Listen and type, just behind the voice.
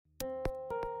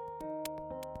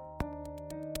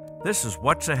This is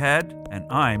What's Ahead, and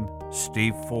I'm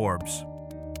Steve Forbes.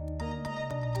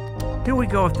 Here we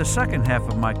go with the second half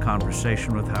of my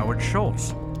conversation with Howard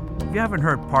Schultz. If you haven't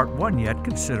heard part one yet,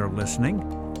 consider listening.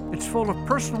 It's full of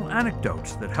personal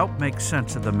anecdotes that help make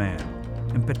sense of the man.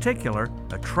 In particular,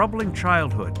 a troubling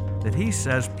childhood that he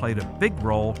says played a big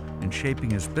role in shaping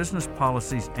his business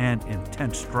policies and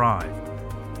intense drive.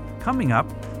 Coming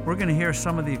up, we're going to hear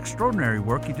some of the extraordinary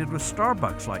work he did with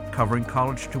Starbucks, like covering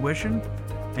college tuition,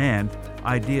 and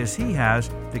ideas he has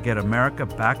to get America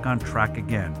back on track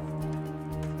again.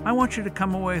 I want you to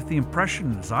come away with the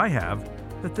impression, as I have,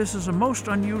 that this is a most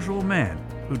unusual man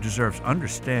who deserves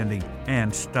understanding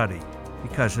and study,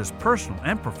 because his personal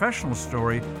and professional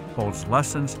story holds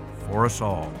lessons for us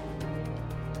all.